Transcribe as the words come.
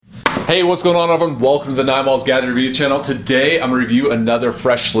Hey, what's going on, everyone? Welcome to the Nine Malls Gadget Review channel. Today, I'm going to review another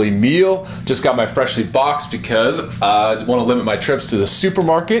Freshly meal. Just got my Freshly box because I want to limit my trips to the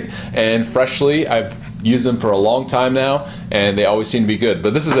supermarket, and Freshly, I've used them for a long time now, and they always seem to be good.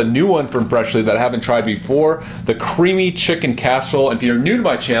 But this is a new one from Freshly that I haven't tried before, the Creamy Chicken Casserole. And if you're new to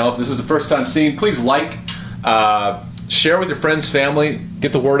my channel, if this is the first time seeing, please like, share with your friends, family,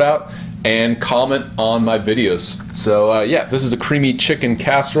 get the word out, and comment on my videos. So yeah, this is the Creamy Chicken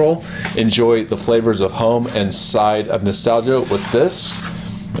Casserole. Enjoy the flavors of home and side of nostalgia with this,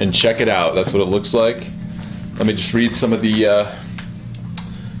 and check it out. That's what it looks like. Let me just read some of the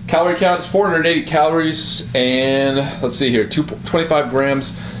calorie counts. 480 calories, and let's see here, 25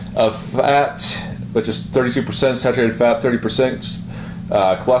 grams of fat, which is 32% saturated fat, 30%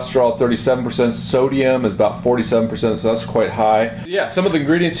 cholesterol, 37%. Sodium is about 47%, so that's quite high. Yeah, some of the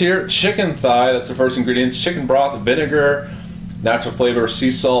ingredients here: chicken thigh, that's the first ingredient, chicken broth, vinegar, natural flavor, sea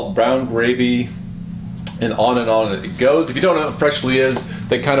salt, brown gravy, and on it goes. If you don't know what Freshly is,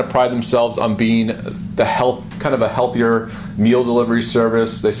 they kind of pride themselves on being the kind of a healthier meal delivery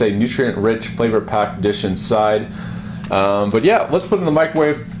service. They say nutrient-rich, flavor-packed dish inside. But yeah, let's put it in the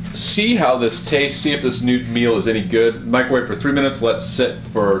microwave, see how this tastes, see if this new meal is any good. Microwave for 3 minutes, let sit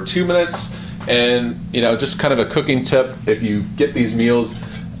for 2 minutes. And you know, just kind of a cooking tip, if you get these meals,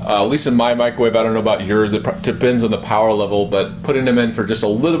 at least in my microwave, I don't know about yours, it depends on the power level, but putting them in for just a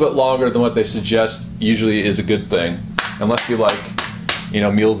little bit longer than what they suggest usually is a good thing, unless you like, you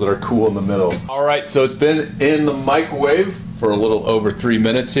know, meals that are cool in the middle. All right, so it's been in the microwave for a little over 3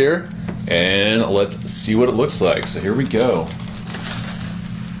 minutes here, and let's see what it looks like. So here we go.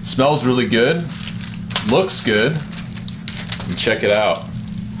 Smells really good, looks good, and check it out.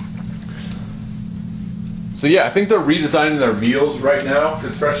 So yeah, I think they're redesigning their meals right now,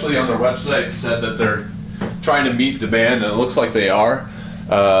 because Freshly on their website said that they're trying to meet demand, and it looks like they are.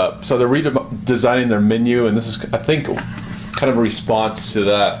 So they're redesigning their menu, and this is, I think, kind of a response to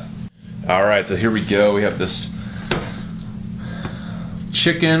that. All right, so here we go. We have this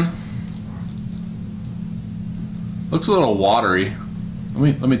chicken. Looks a little watery.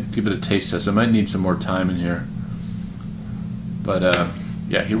 Let me give it a taste test. I might need some more time in here. But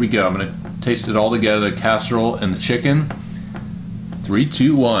yeah, here we go. I'm gonna taste it all together, the casserole and the chicken. 3,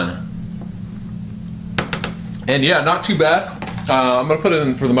 2, 1. And yeah, not too bad. I'm gonna put it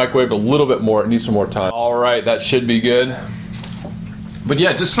in for the microwave a little bit more. It needs some more time. All right, that should be good. But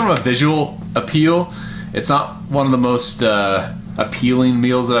yeah, just from a visual appeal, it's not one of the most appealing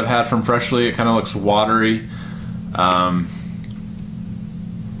meals that I've had from Freshly. It kind of looks watery.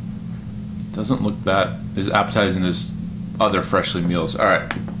 Doesn't look that as appetizing as other Freshly meals. All right,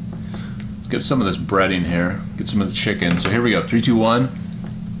 let's get some of this breading here. Get some of the chicken. So here we go. 3, 2, 1.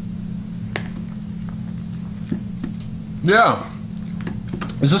 Yeah,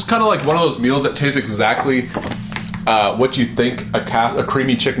 is this kind of like one of those meals that tastes exactly what you think a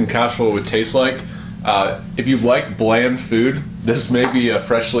creamy chicken casserole would taste like? If you like bland food, this may be a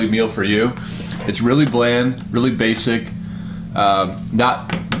Freshly meal for you. It's really bland, really basic,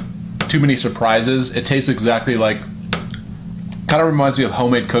 not too many surprises. It tastes exactly like, kind of reminds me of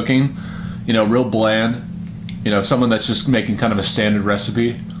homemade cooking, you know, real bland, you know, someone that's just making kind of a standard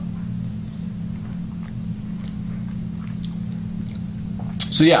recipe.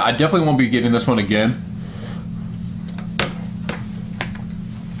 So yeah, I definitely won't be getting this one again.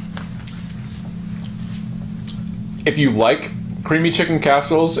 If you like creamy chicken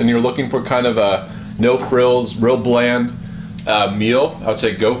casseroles and you're looking for kind of a no frills, real bland meal, I would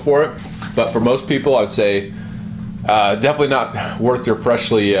say go for it. But for most people, I would say definitely not worth your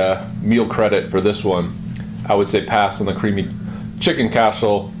Freshly meal credit for this one. I would say pass on the creamy chicken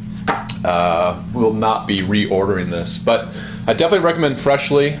casserole. Will not be reordering this, but I definitely recommend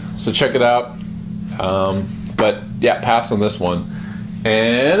Freshly, so check it out. But yeah, pass on this one.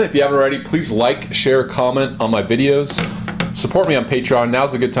 And if you haven't already, please like, share, comment on my videos. Support me on Patreon.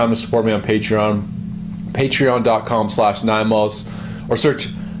 Now's a good time to support me on Patreon. Patreon.com/9malls, or search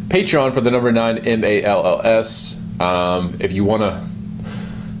Patreon for the number 9, MALLS. If you want to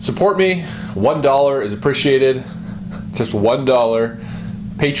support me, $1 is appreciated. Just $1.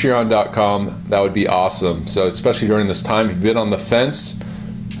 Patreon.com, that would be awesome. So especially during this time, if you've been on the fence,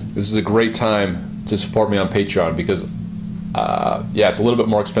 this is a great time to support me on Patreon, because yeah, it's a little bit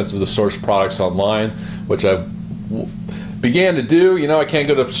more expensive to source products online, which I began to do. You know, I can't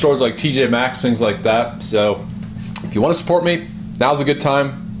go to stores like TJ Maxx, things like that. So if you want to support me, now's a good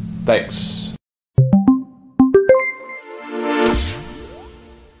time. Thanks.